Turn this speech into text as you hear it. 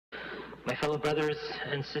My fellow brothers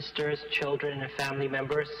and sisters, children and family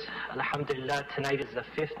members, Alhamdulillah, tonight is the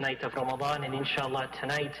 5th night of Ramadan, and inshallah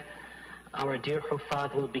tonight our dear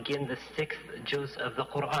Hufad will begin the 6th juz of the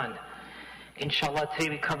Quran. Inshallah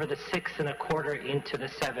today we cover the 6th and a quarter into the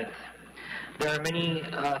 7th. There are many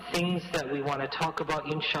things that we want to talk about,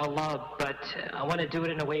 inshallah, but I want to do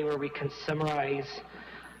it in a way where we can summarize,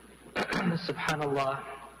 subhanallah,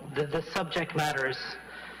 the subject matters.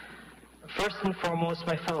 First and foremost,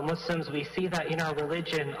 my fellow Muslims, we see that in our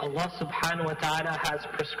religion, Allah subhanahu wa ta'ala has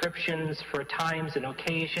prescriptions for times and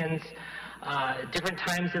occasions, different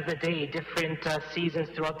times of the day, different seasons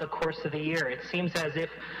throughout the course of the year. It seems as if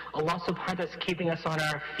Allah subhanahu wa ta'ala is keeping us on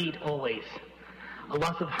our feet always.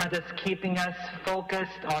 Allah subhanahu wa ta'ala is keeping us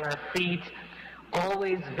focused on our feet,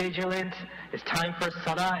 always vigilant. It's time for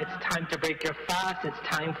salah, it's time to break your fast, it's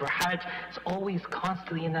time for hajj. It's always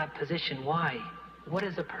constantly in that position. Why? What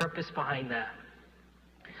is the purpose behind that?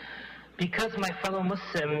 Because, my fellow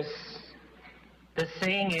Muslims, the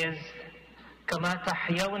saying is, كَمَا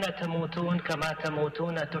تَحْيَوْنَ تَمُوتُونَ كَمَا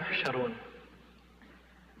تَمُوتُونَ تُحْشَرُونَ.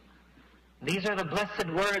 These are the blessed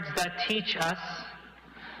words that teach us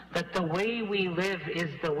that the way we live is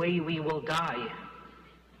the way we will die.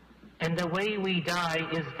 And the way we die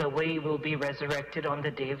is the way we'll be resurrected on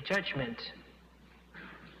the Day of Judgment.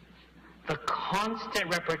 The constant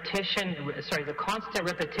repetition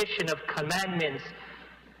of commandments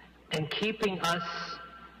and keeping us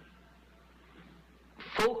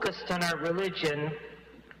focused on our religion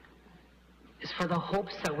is for the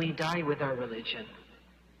hopes that we die with our religion.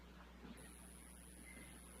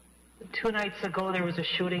 2 nights ago there was a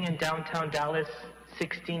shooting in downtown Dallas,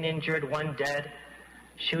 16 injured, 1 dead.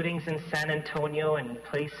 Shootings in San Antonio and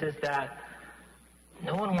places that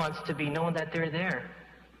no one wants to be known that they're there.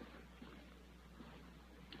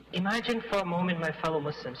 Imagine for a moment, my fellow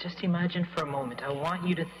Muslims, just imagine for a moment. I want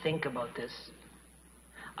you to think about this.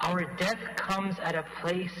 Our death comes at a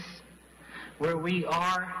place where we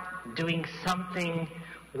are doing something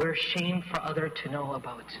we're ashamed for others to know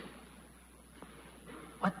about.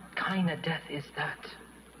 What kind of death is that?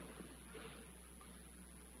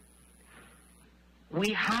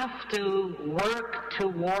 We have to work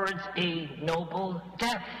towards a noble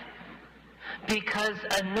death, because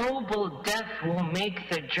a noble death will make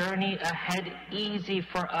the journey ahead easy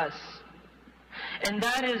for us. And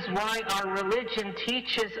that is why our religion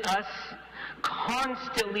teaches us,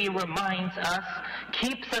 constantly reminds us,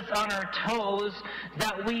 keeps us on our toes,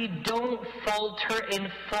 that we don't falter and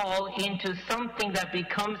fall into something that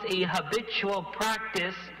becomes a habitual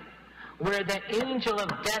practice, where the angel of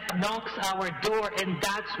death knocks our door and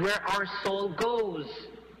that's where our soul goes.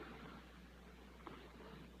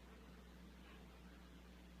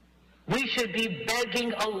 We should be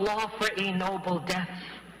begging Allah for a noble death.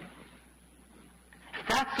 If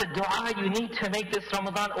that's a dua you need to make this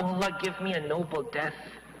Ramadan, oh Allah, give me a noble death.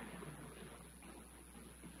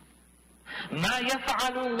 ما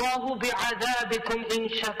يفعل الله بعذابكم إن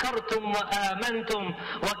شكرتم وآمنتم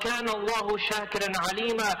وكان الله شاكرا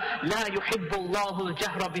عليما لا يحب الله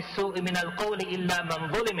الجهر بالسوء من القول إلا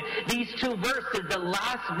من ظلم. These 2 verses, the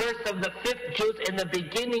last verse of the 5th juz and the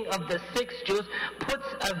beginning of the 6th juz, puts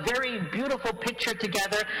a very beautiful picture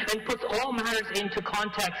together and puts all matters into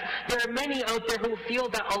context. There are many out there who feel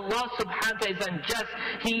that Allah subhanahu wa ta'ala is unjust.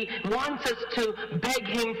 He wants us to beg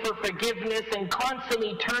Him for forgiveness and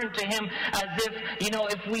constantly turn to Him, as if,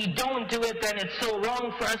 if we don't do it, then it's so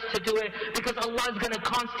wrong for us to do it, because Allah is going to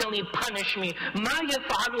constantly punish me. مَا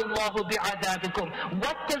يَفْعَلُ اللَّهُ بِعَذَابِكُمْ.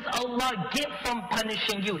 What does Allah get from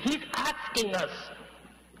punishing you? He's asking us.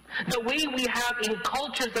 The way we have in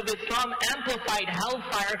cultures of Islam amplified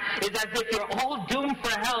hellfire is as if you're all doomed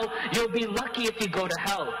for hell, you'll be lucky if you go to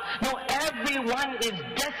hell. No, everyone is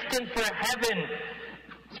destined for heaven.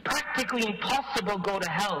 It's practically impossible to go to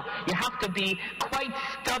hell. You have to be quite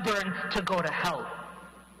stubborn to go to hell.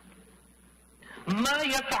 مَا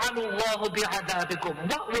يَفْعَلُ اللَّهُ بِعَذَابِكُمْ.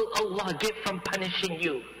 What will Allah get from punishing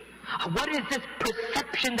you? What is this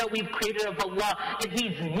perception that we've created of Allah? That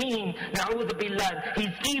He's mean, na'udhu billah.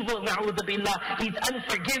 He's evil, na'udhu billah. He's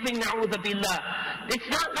unforgiving, na'udhu billah. It's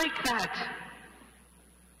not like that.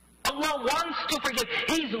 Allah wants to forgive.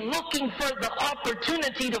 He's looking for the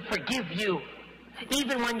opportunity to forgive you.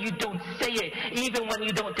 Even when you don't say it, even when you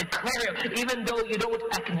don't declare it, even though you don't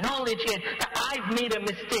acknowledge it, that I've made a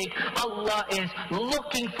mistake, Allah is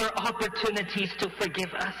looking for opportunities to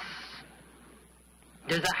forgive us.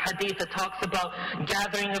 There's a hadith that talks about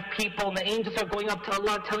gathering of people, and the angels are going up to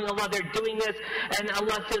Allah, telling Allah they're doing this, and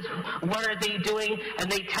Allah says, what are they doing?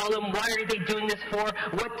 And they tell them, why are they doing this for?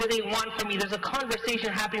 What do they want from me? There's a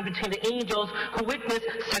conversation happening between the angels who witness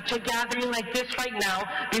such a gathering like this right now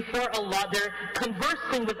before Allah. They're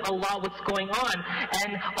conversing with Allah what's going on.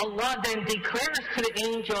 And Allah then declares to the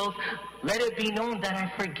angels, let it be known that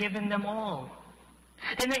I've forgiven them all.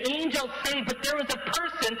 And the angels say, but there was a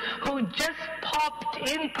person who just popped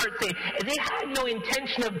in per se. They had no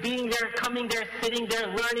intention of being there, coming there, sitting there,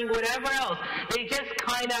 learning, whatever else. They just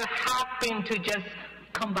kind of happened to just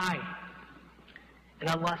come by. And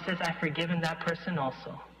Allah says, I've forgiven that person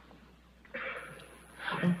also.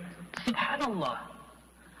 SubhanAllah.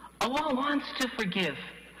 Allah wants to forgive.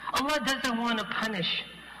 Allah doesn't want to punish.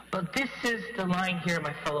 But this is the line here,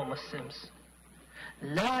 my fellow Muslims.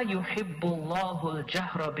 لا يحب الله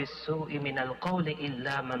الجهر بالسوء من القول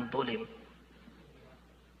إلا من ظلم.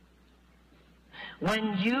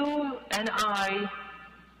 When you and I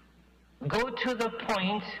go to the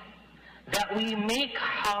point that we make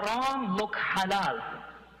haram look halal,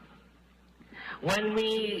 when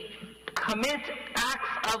we commit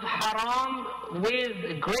acts of haram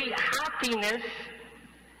with great happiness,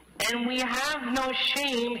 and we have no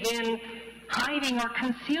shame in hiding or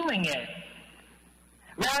concealing it.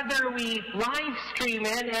 Rather, we live stream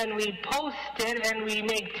it and we post it and we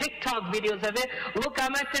make TikTok videos of it. Look,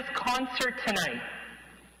 I'm at this concert tonight.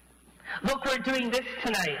 Look, we're doing this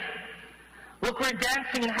tonight. Look, we're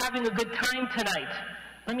dancing and having a good time tonight.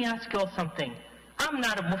 Let me ask you all something. I'm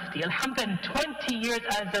not a mufti. Alhamdulillah, 20 years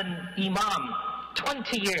as an imam.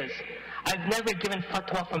 20 years. I've never given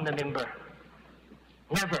fatwa from the mimbar.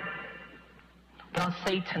 Never. But I'll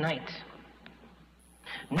say tonight,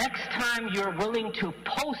 next time you're willing to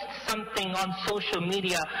post something on social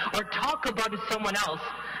media or talk about it to someone else,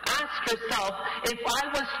 ask yourself, if I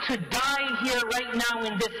was to die here right now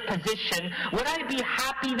in this position, would I be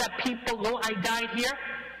happy that people know I died here?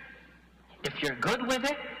 If you're good with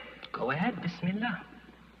it, go ahead, Bismillah.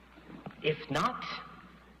 If not,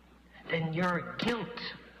 then your guilt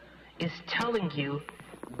is telling you,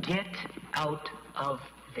 get out of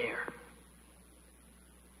there.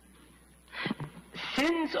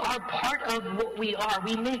 Sins are part of what we are.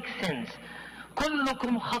 We make sins.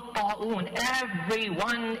 كُلُّكُمْ خَطَّاؤُونَ.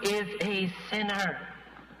 Everyone is a sinner.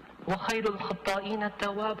 وَخَيْرُ الْخَطَّائِينَ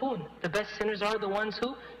التَّوَّابُونَ. The best sinners are the ones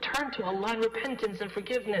who turn to Allah in repentance and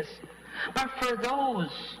forgiveness. But for those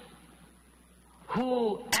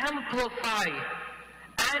who amplify,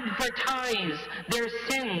 advertise their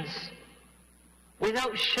sins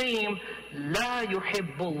without shame, لَا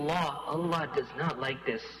يُحِبُّ اللَّهِ. Allah does not like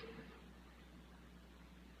this.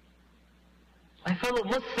 My fellow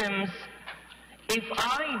Muslims, if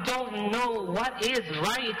I don't know what is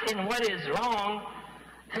right and what is wrong,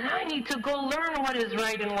 then I need to go learn what is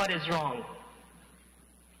right and what is wrong.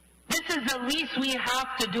 This is the least we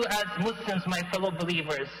have to do as Muslims, my fellow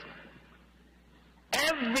believers.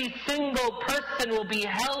 Every single person will be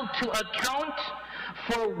held to account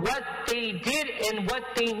for what they did and what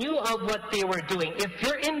they knew of what they were doing. If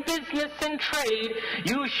you're in business and trade,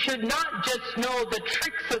 you should not just know the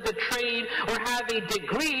tricks of the trade or have a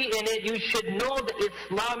degree in it. You should know the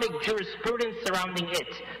Islamic jurisprudence surrounding it.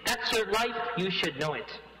 That's your life, you should know it.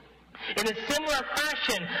 In a similar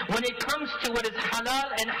fashion, when it comes to what is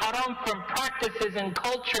halal and haram from practices and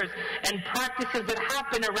cultures and practices that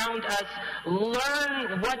happen around us,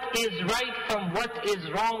 learn what is right from what is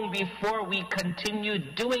wrong before we continue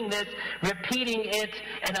doing this, repeating it,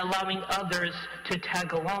 and allowing others to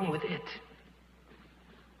tag along with it.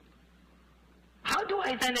 How do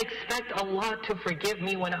I then expect Allah to forgive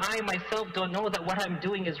me when I myself don't know that what I'm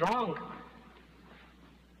doing is wrong?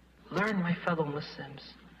 Learn, my fellow Muslims.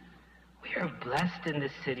 We are blessed in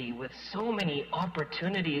this city with so many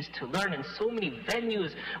opportunities to learn and so many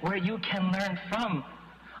venues where you can learn from.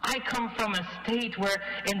 I come from a state where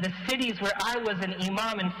in the cities where I was an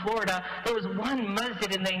imam in Florida, there was one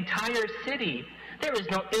masjid in the entire city. There was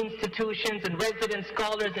no institutions and resident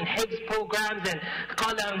scholars and Hifz programs and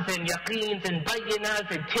qalams and yaqeens and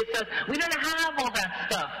bayyinahs and tisas. We don't have all that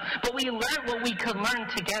stuff. But we learn what we can learn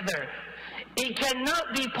together. It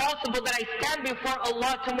cannot be possible that I stand before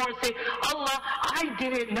Allah tomorrow and say, Allah, I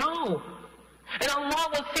didn't know. And Allah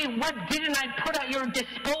will say, what didn't I put at your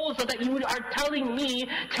disposal that you are telling me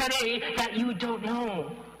today that you don't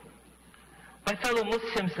know? My fellow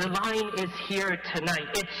Muslims, the line is here tonight.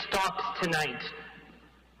 It stops tonight.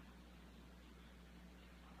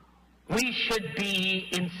 We should be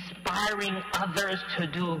inspired inspiring others to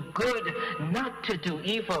do good, not to do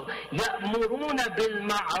evil. يَأْمُرُونَ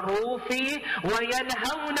بِالْمَعْرُوفِ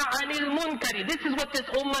وَيَنْهَوْنَ عَنِ الْمُنْكَرِ. This is what this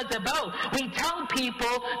ummah is about. We tell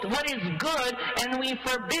people what is good and we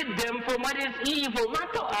forbid them from what is evil,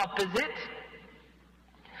 not the opposite.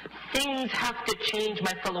 Things have to change,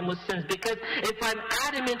 my fellow Muslims, because if I'm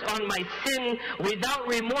adamant on my sin without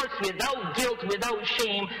remorse, without guilt, without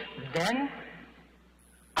shame, then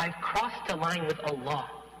I've crossed the line with Allah.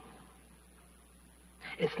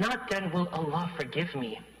 It's not then will Allah forgive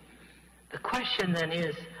me. The question then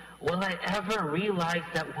is, will I ever realize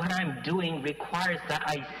that what I'm doing requires that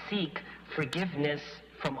I seek forgiveness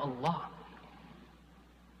from Allah?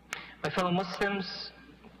 My fellow Muslims,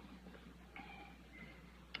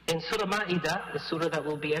 in Surah Ma'idah, the surah that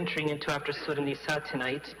we'll be entering into after Surah Nisa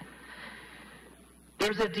tonight,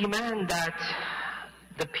 there's a demand that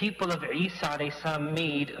the people of Isa a.s.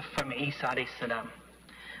 made from Isa a.s.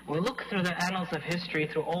 We look through the annals of history,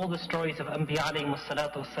 through all the stories of Anbiya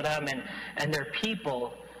a.s. and their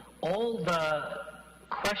people, all the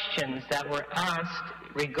questions that were asked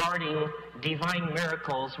regarding divine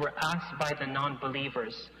miracles were asked by the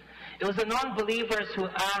non-believers. It was the non-believers who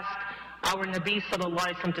asked our Nabi sallallahu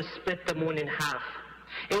alayhi wa sallam to split the moon in half.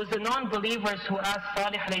 It was the non-believers who asked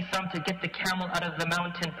Salih alayhi salam to get the camel out of the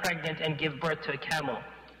mountain pregnant and give birth to a camel.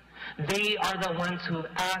 They are the ones who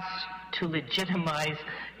asked to legitimize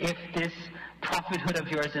if this prophethood of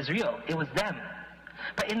yours is real. It was them.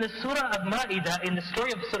 But in the surah of Ma'idah, in the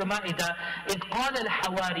story of Surah Ma'idah, إِذْ قَالَ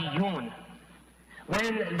الْحَوَارِيُّونَ,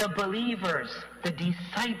 when the believers, the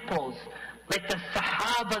disciples, like the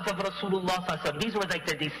Sahabas of Rasulullah, these were like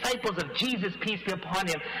the disciples of Jesus, peace be upon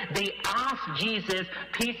him. They asked Jesus,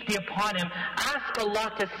 peace be upon him, ask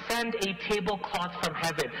Allah to send a tablecloth from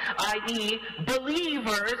heaven. I.e.,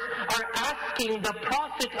 believers are asking the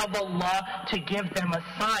Prophet of Allah to give them a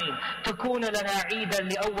sign. تَكُونَ لَنَا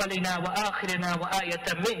عِيدًا لِأَوَّلِنَا وَآخِرِنَا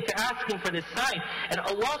وَآيَةً مِنْكَ, asking for this sign. And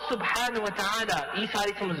Allah subhanahu wa ta'ala, Isa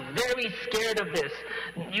alayhi salam was very scared of this.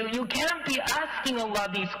 You can't be asking Allah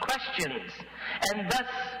these questions. And thus,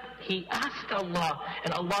 he asked Allah,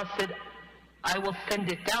 and Allah said, I will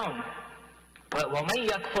send it down. But وَمَنْ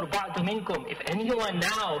يَكْفُرْ بَعْدُ مِنْكُمْ, if anyone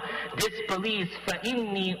now disbelieves,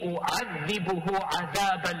 فَإِنِّي أُعَذِّبُهُ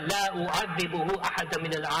عَذَابًا لَا أُعَذِّبُهُ أَحَدًا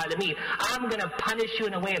مِنَ الْعَالَمِينَ, I'm going to punish you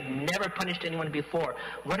in a way I've never punished anyone before.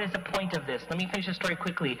 What is the point of this? Let me finish the story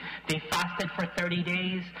quickly. They fasted for 30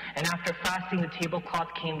 days, and after fasting, the tablecloth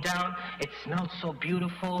came down. It smelled so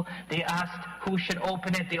beautiful. They asked who should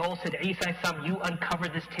open it. They all said, Isa, you uncover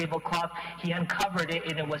this tablecloth. He uncovered it,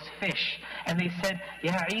 and it was fish. And they said,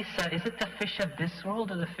 Ya Isa, is it the fish of this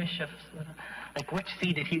world or the fish of, like, which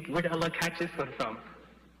sea where did Allah catch this one from?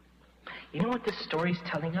 You know what this story is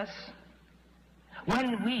telling us?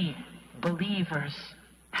 When we believers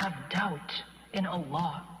have doubt in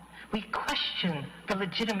Allah, we question the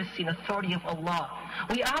legitimacy and authority of Allah.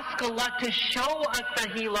 We ask Allah to show us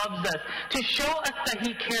that He loves us, to show us that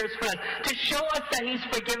He cares for us, to show us that He's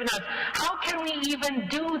forgiven us. How can we even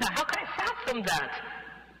do that? How can I fathom that?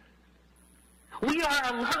 We are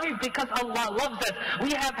alive because Allah loves us.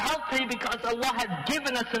 We have health today because Allah has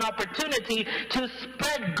given us an opportunity to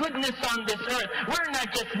spread goodness on this earth. We're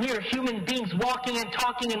not just mere human beings walking and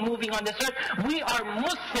talking and moving on this earth. We are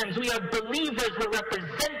Muslims. We are believers. We're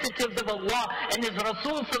representatives of Allah and His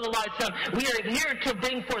Rasul sallallahu alaihi wasallam. We are here to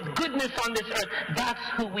bring forth goodness on this earth. That's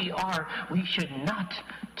who we are. We should not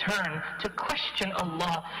turn to question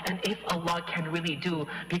Allah and if Allah can really do,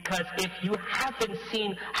 because if you haven't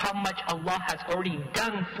seen how much Allah has already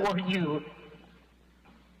done for you,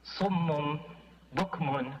 summum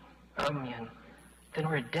bukmun umyan, then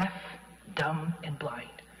we're deaf, dumb, and blind.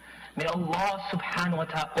 May Allah subhanahu wa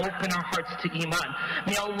ta'ala open our hearts to Iman.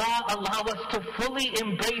 May Allah allow us to fully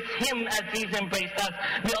embrace Him as He's embraced us.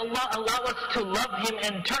 May Allah allow us to love Him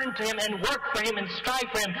and turn to Him and work for Him and strive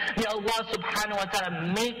for Him. May Allah subhanahu wa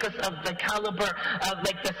ta'ala make us of the caliber of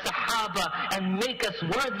like the Sahaba and make us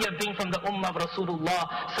worthy of being from the Ummah of Rasulullah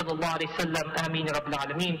sallallahu alayhi wa sallam. Ameen ya Rabbil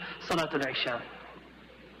Alameen. Salatul Isha.